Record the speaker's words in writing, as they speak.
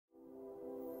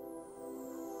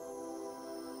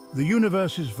The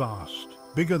universe is vast,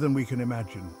 bigger than we can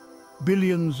imagine.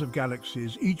 Billions of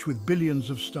galaxies, each with billions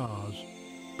of stars.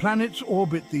 Planets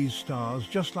orbit these stars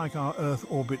just like our Earth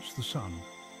orbits the Sun.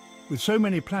 With so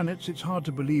many planets, it's hard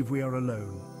to believe we are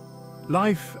alone.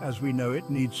 Life, as we know it,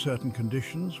 needs certain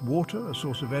conditions: water, a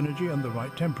source of energy, and the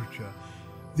right temperature.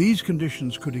 These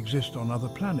conditions could exist on other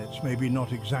planets, maybe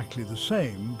not exactly the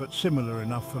same, but similar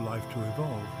enough for life to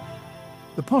evolve.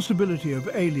 The possibility of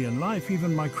alien life,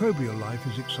 even microbial life,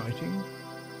 is exciting.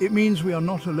 It means we are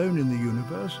not alone in the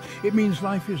universe. It means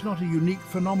life is not a unique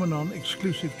phenomenon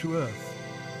exclusive to Earth.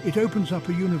 It opens up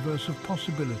a universe of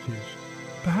possibilities.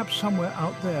 Perhaps somewhere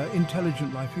out there,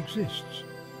 intelligent life exists.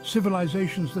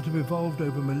 Civilizations that have evolved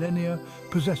over millennia,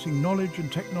 possessing knowledge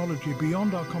and technology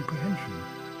beyond our comprehension.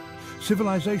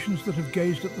 Civilizations that have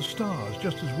gazed at the stars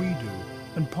just as we do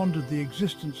and pondered the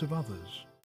existence of others.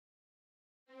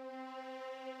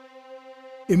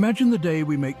 Imagine the day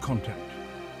we make contact.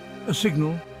 A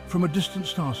signal from a distant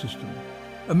star system,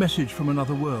 a message from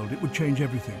another world. It would change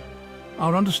everything.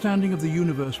 Our understanding of the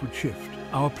universe would shift,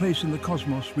 our place in the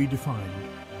cosmos redefined.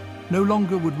 No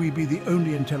longer would we be the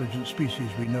only intelligent species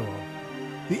we know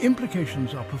of. The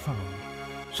implications are profound.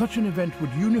 Such an event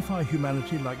would unify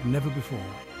humanity like never before.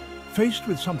 Faced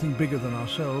with something bigger than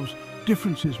ourselves,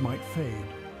 differences might fade.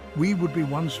 We would be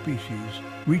one species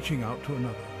reaching out to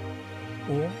another.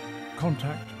 Or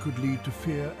contact could lead to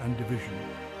fear and division.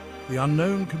 The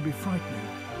unknown can be frightening.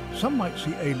 Some might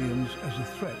see aliens as a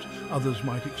threat, others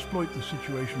might exploit the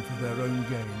situation for their own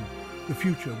gain. The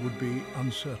future would be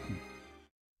uncertain.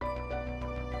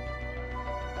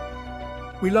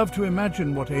 We love to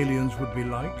imagine what aliens would be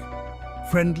like.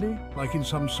 Friendly, like in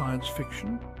some science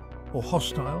fiction, or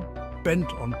hostile,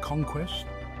 bent on conquest.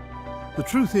 The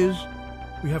truth is,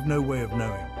 we have no way of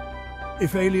knowing.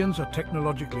 If aliens are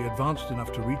technologically advanced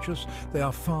enough to reach us, they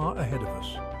are far ahead of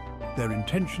us. Their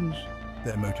intentions,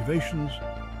 their motivations,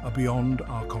 are beyond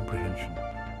our comprehension.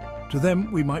 To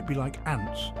them, we might be like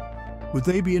ants. Would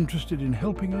they be interested in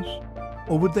helping us,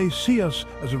 or would they see us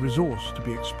as a resource to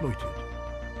be exploited?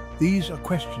 These are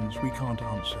questions we can't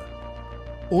answer.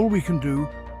 All we can do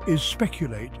is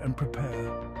speculate and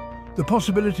prepare. The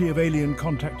possibility of alien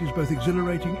contact is both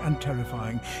exhilarating and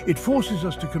terrifying. It forces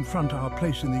us to confront our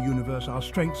place in the universe, our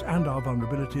strengths and our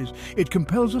vulnerabilities. It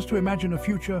compels us to imagine a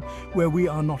future where we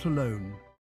are not alone.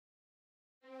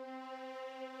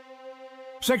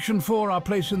 Section 4, our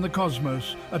place in the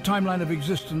cosmos, a timeline of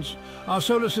existence. Our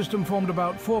solar system formed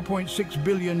about 4.6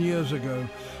 billion years ago.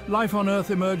 Life on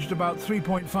Earth emerged about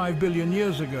 3.5 billion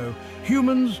years ago.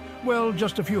 Humans, well,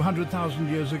 just a few 100,000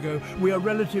 years ago. We are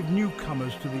relative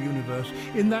newcomers to the universe.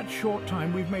 In that short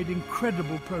time, we've made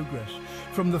incredible progress.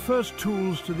 From the first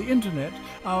tools to the internet,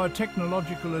 our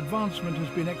technological advancement has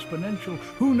been exponential.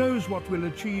 Who knows what we'll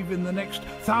achieve in the next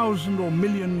 1,000 or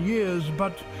million years,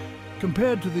 but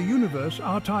compared to the universe,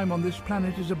 our time on this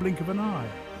planet is a blink of an eye.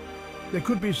 There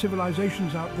could be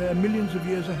civilizations out there millions of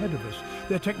years ahead of us.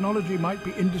 Their technology might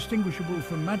be indistinguishable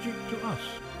from magic to us.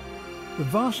 The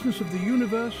vastness of the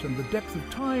universe and the depth of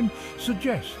time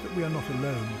suggest that we are not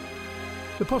alone.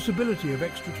 The possibility of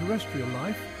extraterrestrial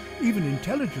life, even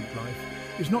intelligent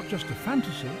life, is not just a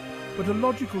fantasy, but a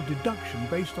logical deduction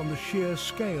based on the sheer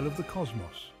scale of the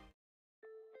cosmos.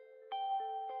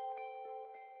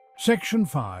 Section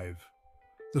 5.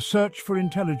 The search for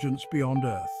intelligence beyond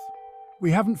Earth.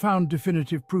 We haven't found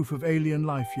definitive proof of alien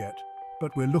life yet,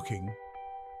 but we're looking.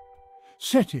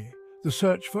 SETI, the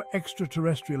search for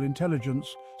extraterrestrial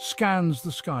intelligence, scans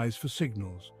the skies for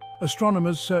signals.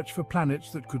 Astronomers search for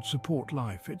planets that could support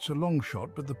life. It's a long shot,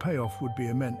 but the payoff would be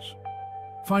immense.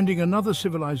 Finding another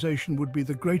civilization would be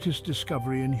the greatest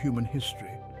discovery in human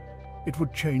history. It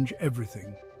would change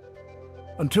everything.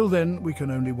 Until then, we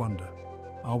can only wonder,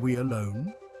 are we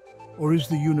alone? Or is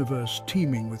the universe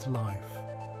teeming with life?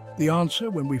 The answer,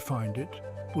 when we find it,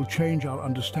 will change our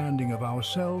understanding of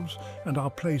ourselves and our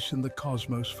place in the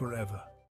cosmos forever.